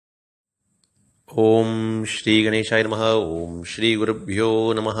ஓம் ஸ்ரீ கணேசாய நமஹ. ஓம் ஸ்ரீ குருப்யோ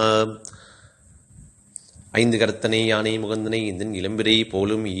நமஹ. ஐந்து கரத்தனை யானை முகந்தனை இந்தன் இளம்பிரை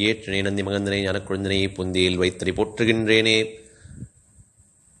போலும் ஏற்றனை நந்தி மகந்தனை ஞானக்குழந்தனை புந்தியில் வைத்தனை போற்றுகின்றேனே.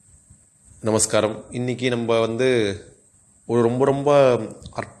 நமஸ்காரம். இன்னைக்கு நம்ம ஒரு ரொம்ப ரொம்ப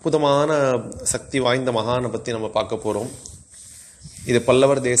அற்புதமான சக்தி வாய்ந்த மகானை பற்றி நம்ம பார்க்க போகிறோம். இது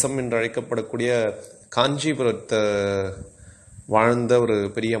பல்லவர் தேசம் என்று அழைக்கப்படக்கூடிய காஞ்சிபுரத்தை வாழ்ந்த ஒரு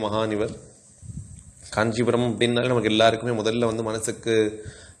பெரிய மகான் இவர். காஞ்சிபுரம் அப்படின்னாலே நமக்கு எல்லாருக்குமே முதல்ல மனசுக்கு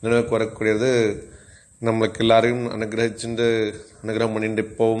நினைவுக்கு வரக்கூடியது, நம்மளுக்கு எல்லாரையும் அனுகிரகம் பண்ணிட்டு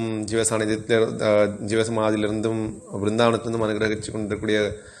இப்போவும் ஜீவசமாதியிலிருந்தும் பிருந்தாவனத்திலிருந்தும் அனுகிரகிச்சு கொண்டிருக்கூடிய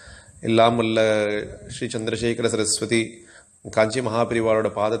எல்லாம் வல்ல ஸ்ரீ சந்திரசேகர சரஸ்வதி காஞ்சி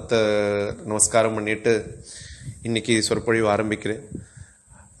மகாபிரிவாரோட பாதத்தை நமஸ்காரம் பண்ணிட்டு இன்னைக்கு சொற்பொழிவு ஆரம்பிக்கிறேன்.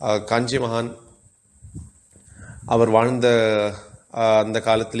 காஞ்சி மகான் அவர் வாழ்ந்த அந்த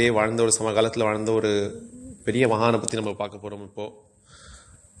காலத்திலேயே வாழ்ந்த ஒரு சமகாலத்தில் வாழ்ந்த ஒரு பெரிய மகானை பற்றி நம்ம பார்க்க போகிறோம். இப்போது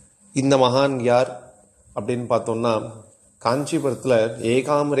இந்த மகான் யார் அப்படின்னு பார்த்தோம்னா, காஞ்சிபுரத்தில்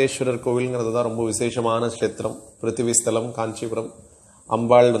ஏகாம்பரேஸ்வரர் கோவில்ங்கிறது தான் ரொம்ப விசேஷமான க்ஷேத்திரம். பிருத்திவி ஸ்தலம் காஞ்சிபுரம்.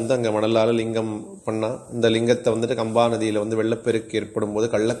 அம்பாள் அங்கே மணலால் லிங்கம் பண்ணால் இந்த லிங்கத்தை கம்பா நதியில் வெள்ளப்பெருக்கு ஏற்படும் போது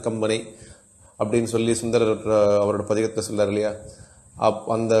கள்ளக்கம்பனை அப்படின்னு சொல்லி சுந்தரர் அவரோட பதிகத்தை சொல்றார் இல்லையா,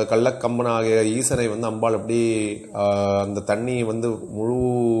 அந்த கள்ளக்கம்பன் ஆகிய ஈசனை அம்பாள் அப்படி அந்த தண்ணி முழு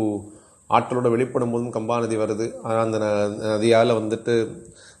ஆற்றலோட வெளிப்படும் போதும் கம்பா நதி வருது. ஆனால் அந்த நதியால்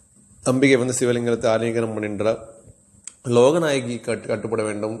தம்பிகை சிவலிங்கத்தை ஆலிங்கனம் பண்ணின்றார். லோகநாயகி கட்டுப்பட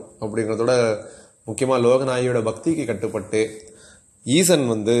வேண்டும் அப்படிங்கிறதோட முக்கியமாக லோகநாயகியோட பக்திக்கு கட்டுப்பட்டு ஈசன்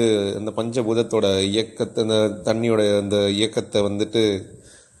அந்த பஞ்சபூதத்தோட இயக்கத்தை, அந்த தண்ணியோட அந்த இயக்கத்தை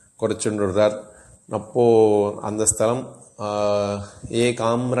குறைச்சுன்றார். அப்போது அந்த ஸ்தலம்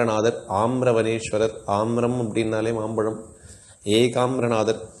ஏகாம்பரநாதர், ஆம்ரவனேஸ்வரர். ஆம்ரம் அப்படின்னாலே மாம்பழம்.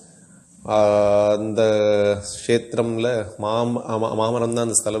 ஏகாம்பரநாதர் அந்த க்ஷேத்திரம்ல மாமரம் தான்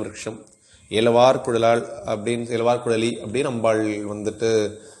அந்த ஸ்தல விருட்சம். இளவார்குழலாள் அப்படின்னு, இளவார்குழலி அப்படின்னு அம்பாள்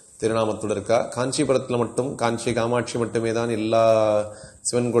திருநாமத்தோடு இருக்கா. காஞ்சிபுரத்தில் மட்டும் காஞ்சி காமாட்சி மட்டுமே தான் எல்லா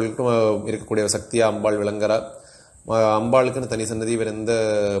சிவன் கோயிலுக்கும் இருக்கக்கூடிய சக்தியாக அம்பாள் விளங்குறா. அம்பாளுக்குன்னு தனி சன்னதி வேறு எந்த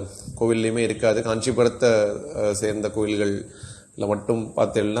கோவில்லையுமே இருக்காது. காஞ்சிபுரத்தை சேர்ந்த கோவில்களில் மட்டும்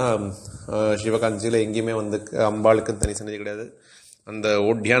பார்த்தீங்கன்னா சிவகாஞ்சியில் எங்கேயுமே அம்பாளுக்கு தனி சன்னதி கிடையாது. அந்த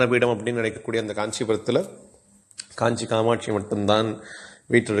ஒட்டியான பீடம் அப்படின்னு நினைக்கக்கூடிய அந்த காஞ்சிபுரத்தில் காஞ்சி காமாட்சி மட்டும்தான்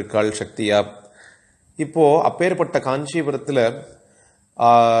வீற்றிருக்காள் சக்தியா. இப்போது அப்பேற்பட்ட காஞ்சிபுரத்தில்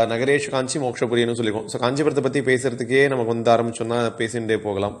நகரேஷ் காஞ்சி மோட்சபுரின்னு சொல்லியிருக்கோம். ஸோ காஞ்சிபுரத்தை பற்றி பேசுகிறதுக்கே நமக்கு ஆரம்பிச்சோன்னா பேசிகிட்டே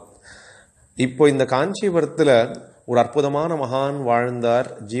போகலாம். இப்போ இந்த காஞ்சிபுரத்தில் ஒரு அற்புதமான மகான் வாழ்ந்தார்,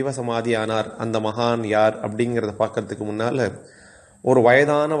 ஜீவசமாதி ஆனார். அந்த மகான் யார் அப்படிங்கிறத பார்க்கறதுக்கு முன்னால், ஒரு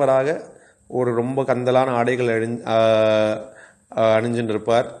வயதானவராக ஒரு ரொம்ப கந்தலான ஆடைகள் அணிஞ்சுட்டு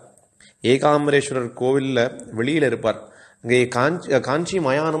இருப்பார். ஏகாம்பரேஸ்வரர் கோவிலில் வெளியில் இருப்பார். அங்கே காஞ்சி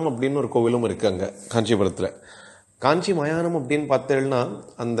மயானம் அப்படின்னு ஒரு கோவிலும் இருக்குது அங்கே காஞ்சிபுரத்தில். காஞ்சி மயானம் அப்படின்னு பார்த்தேன்னா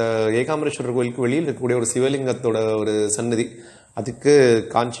அந்த ஏகாம்பரேஸ்வரர் கோவிலுக்கு வெளியில் இருக்கக்கூடிய ஒரு சிவலிங்கத்தோட ஒரு சன்னதி, அதுக்கு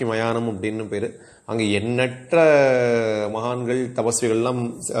காஞ்சி மயானம் அப்படின்னு பேர். அங்கே எண்ணற்ற மகான்கள் தபஸ்விகள்லாம்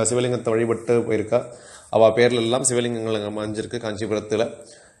சிவலிங்கத்தை வழிபட்டு போயிருக்கா. அவள் பேர்ல எல்லாம் சிவலிங்கங்கள் அங்கே அமைஞ்சிருக்கு காஞ்சிபுரத்தில்.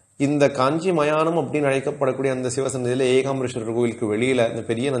 இந்த காஞ்சி மயானம் அப்படின்னு அழைக்கப்படக்கூடிய அந்த சிவசன்னதியில் ஏகாம்பரேஸ்வரர் கோவிலுக்கு வெளியில் அந்த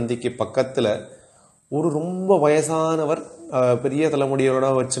பெரிய நந்திக்கு பக்கத்தில் ஒரு ரொம்ப வயசானவர் பெரிய தலைமுடியோட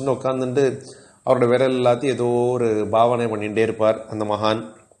வச்சுட்டு உட்காந்துட்டு அவரோட விரல் எல்லாத்தையும் ஏதோ ஒரு பாவனை பண்ணிகிட்டே இருப்பார் அந்த மகான்.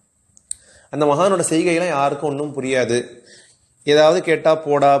 அந்த மகானோட செய்கையெல்லாம் யாருக்கும் ஒன்றும் புரியாது. ஏதாவது கேட்டால்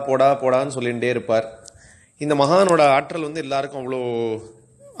போடா போடா போடான்னு சொல்லிகிட்டே இருப்பார். இந்த மகானோட ஆற்றல் எல்லாருக்கும் அவ்வளோ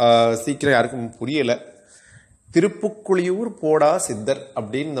சீக்கிரம் யாருக்கும் புரியலை. திருப்புக்குழியூர் போடா சித்தர்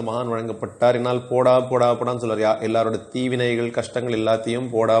அப்படின்னு இந்த மகான் வழங்கப்பட்டார். என்னால் போடா போடா போடான்னு சொல்றார். எல்லாரோட தீவினைகள் கஷ்டங்கள்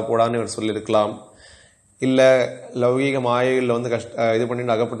எல்லாத்தையும் போடா போடான்னு இவர் சொல்லியிருக்கலாம். இல்லை லௌகீக மாயைகளில் இது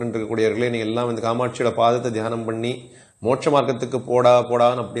பண்ணிட்டு அகப்பட்டு இருக்கக்கூடியவர்களே, நீங்கள் எல்லாம் இந்த காமாட்சியோட பாதத்தை தியானம் பண்ணி மோட்ச மார்க்கத்துக்கு போடா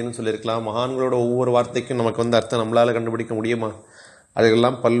போடான்னு அப்படின்னு சொல்லியிருக்கலாம். மகான்களோட ஒவ்வொரு வார்த்தைக்கும் நமக்கு அர்த்தம் நம்மளால் கண்டுபிடிக்க முடியுமா?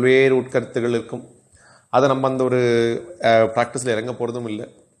 அதுக்கெல்லாம் பல்வேறு உட்கருத்துகள் இருக்கும். அதை நம்ம அந்த ஒரு ப்ராக்டிஸில் இறங்க போகிறதும் இல்லை.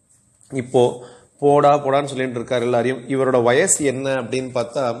 இப்போது போடா போடான்னு சொல்லிட்டு இருக்கார் எல்லாரையும். இவரோட வயசு என்ன அப்படின்னு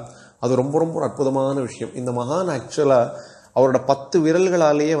பார்த்தா அது ரொம்ப ரொம்ப அற்புதமான விஷயம். இந்த மகான் ஆக்சுவலாக அவரோட 10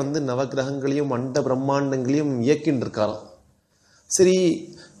 விரல்களாலேயே நவகிரகங்களையும் அண்ட பிரம்மாண்டங்களையும் இயக்கின்னு இருக்காராம். சரி,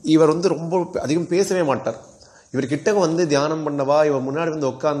 இவர் ரொம்ப அதிகம் பேசவே மாட்டார். இவர்கிட்ட தியானம் பண்ணவா, இவர் முன்னாடி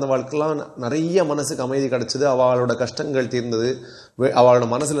உட்கார்ந்த வாழ்க்கெல்லாம் நிறைய மனசுக்கு அமைதி கிடைச்சது. அவளோட கஷ்டங்கள் தீர்ந்தது. அவளோட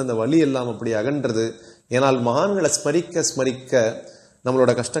மனசுல இருந்த வலி எல்லாம் அப்படி அகன்றது. ஏன்னால் மகான்களை ஸ்மரிக்க ஸ்மரிக்க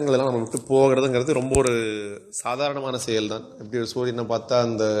நம்மளோட கஷ்டங்கள் எல்லாம் நம்ம விட்டு போகிறதுங்கிறது ரொம்ப ஒரு சாதாரணமான செயல் தான். எப்படி ஒரு சூரியனை பார்த்தா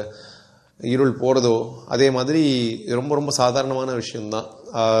அந்த இருள் போகிறதோ அதே மாதிரி ரொம்ப ரொம்ப சாதாரணமான விஷயம்தான்.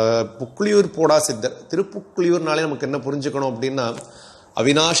 புக்ளியூர் போடா சித்தர். திருப்புக்ளியூர்னாலே நமக்கு என்ன புரிஞ்சுக்கணும் அப்படின்னா,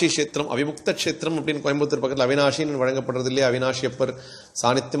 அவினாஷி கஷேத்திரம், அவிமுக்த கஷேத்திரம் அப்படின்னு கோயம்புத்தூர் பக்கத்தில் அவினாஷின்னு வழங்கப்படுறது இல்லையா, அவினாஷியப்பர்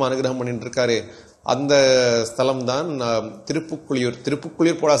சாநித்தியம் அனுகிரகம் பண்ணிட்டு இருக்காரு, அந்த ஸ்தலம் தான் திருப்புக்ளியூர்.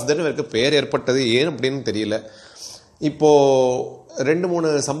 திருப்புக்ளியூர் போடா சித்தர்னு இவருக்கு பெயர் ஏற்பட்டது ஏன் அப்படின்னு தெரியல. இப்போ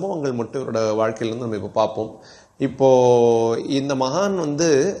 2-3 சம்பவங்கள் மட்டும் இவரோட வாழ்க்கையிலேருந்து நம்ம இப்போ பார்ப்போம். இப்போ இந்த மகான் வந்து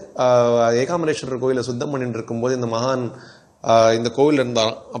ஏகாம்பரேஸ்வரர் கோயிலை சுத்தம் பண்ணிட்டு இருக்கும்போது இந்த மகான் இந்த கோவில்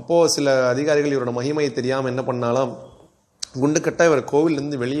இருந்தாராம். அப்போது சில அதிகாரிகள் இவரோட மகிமையை தெரியாமல் என்ன பண்ணாலும் குண்டுக்கட்டாக இவர்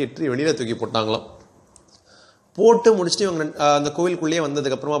கோவிலேருந்து வெளியேற்றி வெளியில் தூக்கி போட்டாங்களாம். போட்டு முடிச்சுட்டு இவங்க அந்த கோவிலுக்குள்ளேயே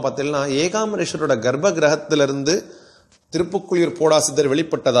வந்ததுக்கப்புறமா பார்த்தீங்கன்னா ஏகாம்பரேஸ்வரோட கர்ப்ப கிரகத்திலிருந்து திருப்புக்ளியூர் போடா சித்தர்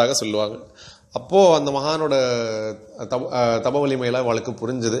வெளிப்பட்டதாக சொல்லுவாங்க. அப்போது அந்த மகானோட தப வலிமையெல்லாம் அவளுக்கு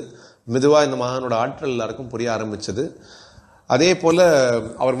புரிஞ்சுது. மெதுவாக இந்த மகானோட ஆற்றல் எல்லாருக்கும் புரிய ஆரம்பிச்சது. அதே போல்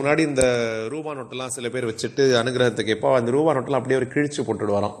அவர் முன்னாடி இந்த ரூபா நோட்டெல்லாம் சில பேர் வச்சுட்டு அனுகிரகத்தை கேட்பா. அந்த ரூபா நோட்டெல்லாம் அப்படியே அவர் கிழிச்சு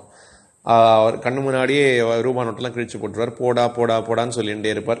போட்டுட்டு வரோம். அவர் கண்ணு முன்னாடியே ரூபா நோட்டெல்லாம் கிழிச்சு போட்டுருவார். போடா போடா போடான்னு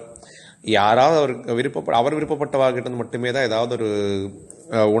சொல்லிகிட்டே இருப்பார். யாராவது அவர் விருப்பப்பட்டவாகிட்ட மட்டுமே தான் ஏதாவது ஒரு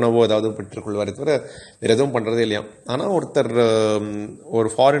உணவோ ஏதாவது பெற்றுக்கொள்வார், தவிர வேறு எதுவும் பண்ணுறதே இல்லையா. ஆனால் ஒருத்தர் ஒரு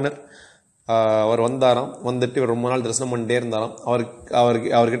ஃபாரினர் அவர் வந்தாராம். வந்துட்டு இவர் ரொம்ப நாள் தரிசனம் பண்ணிட்டே இருந்தாராம்.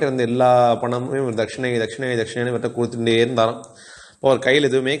 அவர்கிட்ட இருந்த எல்லா பணமும் இவர் தட்சிணை இவர்கிட்ட கொடுத்துட்டே இருந்தாராம். இப்போ அவர் கையில்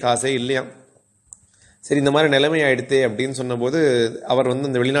எதுவுமே காசே இல்லையா. சரி, இந்த மாதிரி நிலைமை ஆயிடுத்தே அப்படின்னு சொன்னபோது அவர் வந்து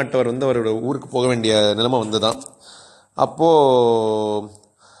இந்த வெளிநாட்டவர் வந்து அவரோட ஊருக்கு போக வேண்டிய நிலைமை வந்துதான். அப்போது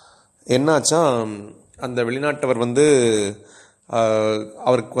என்னாச்சா, அந்த வெளிநாட்டவர் வந்து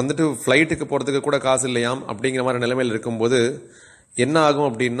அவருக்கு வந்துட்டு ஃப்ளைட்டுக்கு போகிறதுக்கு கூட காசு இல்லையாம். அப்படிங்கிற மாதிரி நிலைமையில் இருக்கும்போது என்ன ஆகும்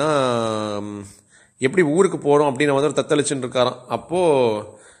அப்படின்னா, எப்படி ஊருக்கு போகிறோம் அப்படின்னு வந்து ஒரு தத்தளிச்சுன்னு இருக்காராம். அப்போது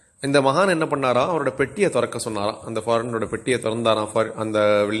இந்த மகான் என்ன பண்ணாராம், அவரோட பெட்டியை திறக்க சொன்னாராம். அந்த ஃபாரினரோட பெட்டியை திறந்தாராம் அந்த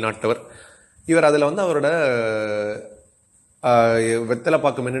வெளிநாட்டவர். இவர் அதில் வந்து அவரோட வெத்தலை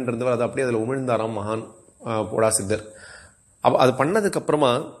பாக்கு மென்னுட்டு இருந்தவர் அதை அப்படியே அதில் உமிழ்ந்தாராம் மகான் போடா சித்தர். அது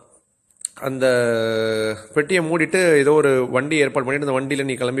பண்ணதுக்கப்புறமா அந்த பெட்டியை மூடிட்டு ஏதோ ஒரு வண்டி ஏற்பாடு பண்ணிட்டு அந்த வண்டியில்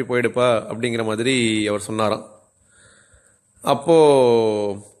நீ கிளம்பி போயிடுப்பா அப்படிங்கிற மாதிரி அவர் சொன்னாராம்.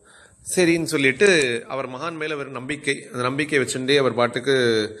 அப்போது சரின்னு சொல்லிட்டு அவர் மகான் மேலே ஒரு அந்த நம்பிக்கை வச்சுட்டே அவர் பாட்டுக்கு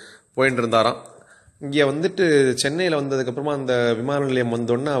போயிட்டு இருந்தாராம். இங்கே வந்துட்டு சென்னையில் வந்ததுக்கப்புறமா அந்த விமான நிலையம்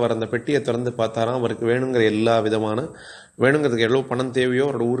வந்தோடனே அவர் அந்த பெட்டியை திறந்து பார்த்தாராம். அவருக்கு வேணுங்கிறதுக்கு எவ்வளோ பணம் தேவையோ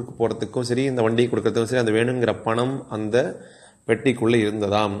அவரோட ஊருக்கு போகிறதுக்கும் சரி, இந்த வண்டியை கொடுக்கறதுக்கும் சரி, அந்த வேணுங்கிற பணம் அந்த பெட்டிக்குள்ளே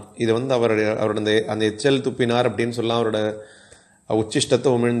இருந்ததாம். இது வந்து அவரோட அந்த எச்சல் துப்பினார் அப்படின்னு சொல்லலாம், அவரோட உச்சிஷ்டத்தை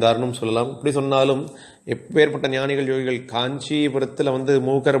உமிழ்ந்தார்னு சொல்லலாம். இப்படி சொன்னாலும் எப்பேற்பட்ட ஞானிகள் யோகிகள், காஞ்சிபுரத்தில் வந்து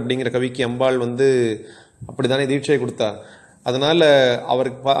மூக்கர் அப்படிங்கிற கவிக்கு அம்பாள் வந்து அப்படித்தானே தீட்சை கொடுத்தா. அதனால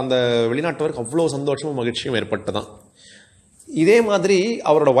அவருக்கு அந்த வெளிநாட்டவருக்கு அவ்வளோ சந்தோஷமும் மகிழ்ச்சியும் ஏற்பட்டதான். இதே மாதிரி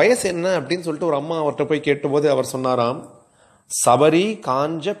அவரோட வயசு என்ன அப்படின்னு சொல்லிட்டு ஒரு அம்மா அவர்கிட்ட போய் கேட்டபோது அவர் சொன்னாராம், சபரி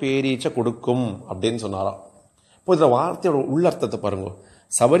காஞ்ச பேரீச்ச கொடுக்கும் அப்படின்னு சொன்னாராம். இப்போ இதில் வார்த்தையோட உள்ளர்த்தத்தை பாருங்க.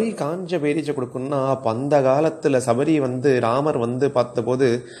 சபரி காஞ்ச பேரீச்ச கொடுக்கும்னா, அப்போ அந்த காலத்தில் சபரி வந்து ராமர் வந்து பார்த்தபோது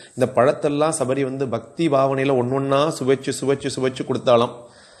இந்த பழத்தெல்லாம் சபரி வந்து பக்தி பாவனையில் ஒன்றொன்னா சுவைச்சு கொடுத்தாலாம்.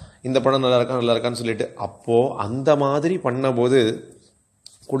 இந்த பழம் நல்லா இருக்கான்னு சொல்லிட்டு. அப்போது அந்த மாதிரி பண்ணபோது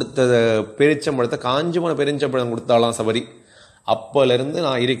கொடுத்த பெரிச்சம்பழத்தை காஞ்சமான பெரிச்சம்பழம் கொடுத்தாலாம் சபரி. அப்போலேருந்து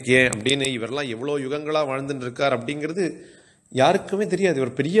நான் இருக்கேன் அப்படின்னு இவரெல்லாம் எவ்வளோ யுகங்களாக வாழ்ந்துட்டு இருக்கார் அப்படிங்கிறது யாருக்குமே தெரியாது.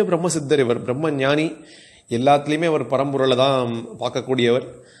 இவர் பெரிய பிரம்ம சித்தர், இவர் பிரம்ம ஞானி, எல்லாத்துலேயுமே அவர் பரம்பொருளை தான் பார்க்கக்கூடியவர்.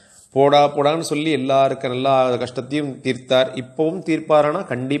 போடான்னு சொல்லி எல்லாருக்கும் எல்லா கஷ்டத்தையும் தீர்த்தார். இப்போவும் தீர்ப்பாரானா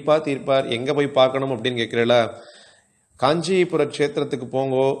கண்டிப்பாக தீர்ப்பார். எங்கே போய் பார்க்கணும் அப்படின்னு கேட்குறல, காஞ்சிபுர க்ஷேத்திரத்துக்கு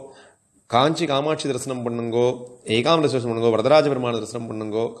போங்கோ, காஞ்சி காமாட்சி தரிசனம் பண்ணுங்கோ, ஏகாம்பரேஸ்வரர் தரிசனம் பண்ணுங்கோ, வரதராஜ பெருமான தரிசனம்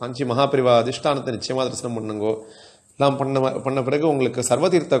பண்ணுங்கோ, காஞ்சி மகாபிரிவா அதிஷ்டானத்தை நிச்சயமாக தரிசனம் பண்ணுங்கோ. எல்லாம் பண்ண பிறகு உங்களுக்கு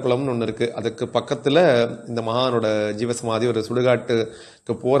சர்வதீர்த்த குளம்னு ஒன்று இருக்குது. அதுக்கு பக்கத்தில் இந்த மகானோட ஜீவசமாதி ஒரு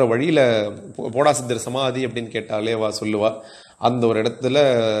சுடுகாட்டுக்கு போகிற வழியில் போடா சித்தர் சமாதி அப்படின்னு கேட்டாலே சொல்லுவா. அந்த ஒரு இடத்துல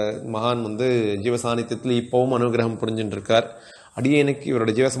மகான் வந்து ஜீவசாநித்தியத்தில் இப்போவும் அனுகிரகம் புரிஞ்சுட்டு இருக்கார். அடியேனுக்கு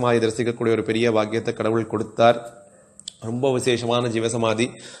இவரோட ஜீவசமாதி தரிசிக்கக்கூடிய ஒரு பெரிய பாக்கியத்தை கடவுள் கொடுத்தார். ரொம்ப விசேஷமான ஜீவசமாதி.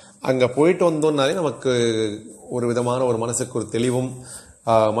 அங்கே போயிட்டு வந்தோம்னாலே நமக்கு ஒரு விதமான ஒரு மனசுக்கு ஒரு தெளிவும்,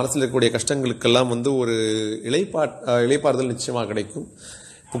 மனசில் இருக்கக்கூடிய கஷ்டங்களுக்கெல்லாம் வந்து ஒரு இளைப்பாறுதல் நிச்சயமாக கிடைக்கும்.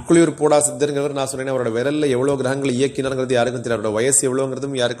 புக்ளியூர் போடா சித்தருங்கிறவர் நான் சொன்னேன், அவரோட விரலில் எவ்வளோ கிரகங்களை இயக்கினாருங்கிறது யாருக்கும் தெரியாது, அவரோட வயசு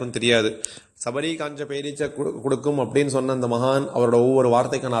எவ்வளோங்கிறதும் யாருக்கும் தெரியாது. சபரி காஞ்ச பேரீச்ச கொடுக்கும் அப்படின்னு சொன்ன அந்த மகான், அவரோட ஒவ்வொரு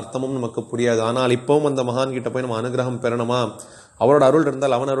வார்த்தைக்கான அர்த்தமும் நமக்கு புரியாது. ஆனால் இப்பவும் அந்த மகான் கிட்ட போய் நம்ம அனுகிரகம் பெறணுமா, அவரோட அருள்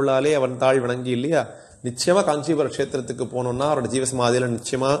இருந்தால் அவன் அருளாலே அவன் தாழ் வணங்கி இல்லையா, நிச்சயமாக காஞ்சிபுர க்ஷேத்திரத்துக்கு போனோம்னா அவரோட ஜீவசமாதியில்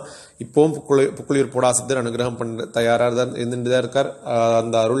நிச்சயமாக இப்போவும் புக்ளியூர் போடா சித்தர் அனுகிரகம் பண்ண தயாராக தான் இருந்துட்டு தான் இருக்கார்.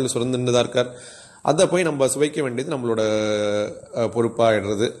 அந்த அருள் சுரந்துட்டு தான் இருக்கார். அதை போய் நம்ம சுவைக்க வேண்டியது நம்மளோட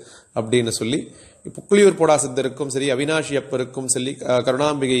பொறுப்பாகிடுறது அப்படின்னு சொல்லி புக்குளியூர் போடா சித்தருக்கும் சரி, அவினாஷி அப்பருக்கும் சரி,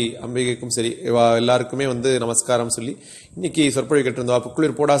 அம்பிகைக்கும் சரி, எல்லாருக்குமே நமஸ்காரம் சொல்லி இன்னைக்கு சொற்பொழி கேட்டிருந்தோம்.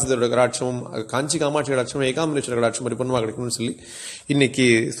 புக்குளியூர் போடா சித்தரோட கடாட்சமும், காஞ்சி காமாட்சி கடாட்சமும், ஏகாம்பரேஸ்வரர் கடாட்சம் பரிபூர்ணமாக கிடைக்கணும்னு சொல்லி இன்னைக்கு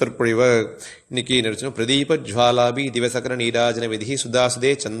சொற்பொழிவை நிறுத்தினோம். பிரதீப ஜ்வாலாபி திவசகர நீராஜன விதி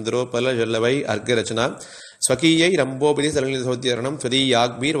சுதாசுதே சந்திரோபல ஜல்லவை அர்க்க ரச்சனா ஸ்வகீயை ரம்போபதி சலநிதி சௌத்தியரணம்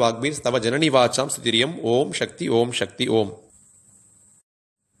ஸ்வதீயாக்பீர் வாக்பீர் ஸ்தவ ஜனனி வாச்சாம் சுதிரியம். ஓம் சக்தி ஓம் சக்தி ஓம்.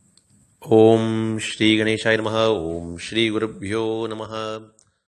 ஓம் ஸ்ரீ கணேசாய நமः. ஓம் ஸ்ரீ குருப்யோ நமः.